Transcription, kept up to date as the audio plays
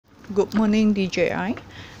Good morning, DJI.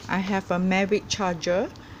 I have a Mavic charger,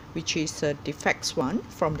 which is a defects one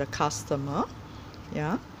from the customer.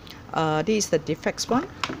 Yeah, this is the defects one.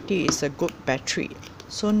 This is a good battery.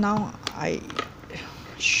 So now I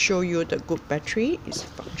show you the good battery is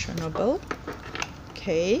functionable.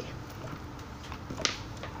 Okay.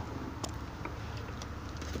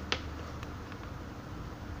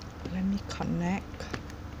 Let me connect.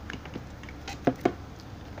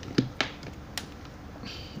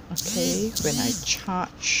 Okay, when I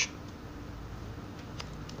charge,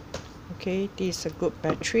 okay, this is a good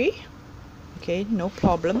battery. Okay, no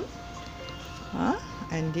problem.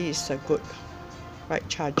 And this is a good right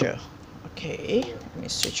charger. Okay, let me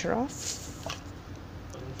switch it off.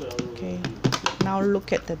 Okay, now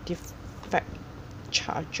look at the defect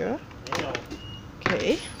charger.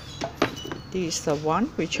 Okay, this is the one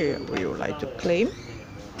which we would like to claim.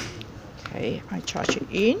 Okay, I charge it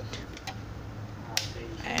in,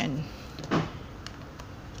 and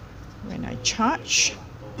when I charge,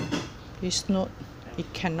 this note,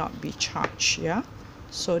 it cannot be charged. Yeah,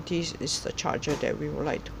 so this is the charger that we would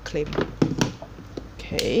like to claim.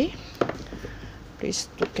 Okay, please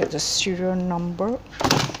look at the serial number.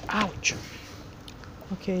 Ouch.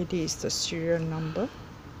 Okay, this is the serial number.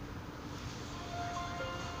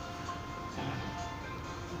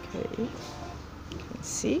 Okay, you can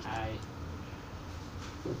see.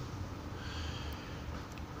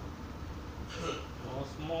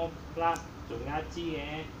 Small plus 仲加支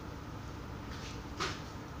嘅，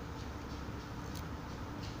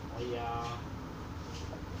可以啊，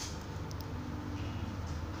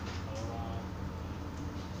好啊。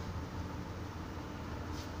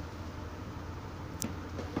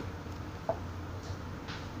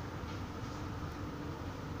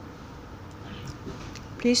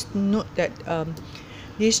Please note that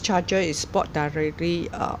this charger is bought directly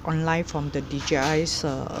online from the DJI's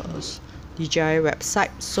DJI website,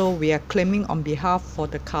 so we are claiming on behalf for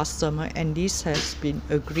the customer, and this has been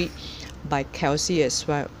agreed by Kelsey as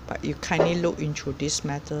well, but you kindly look into this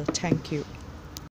matter. Thank you.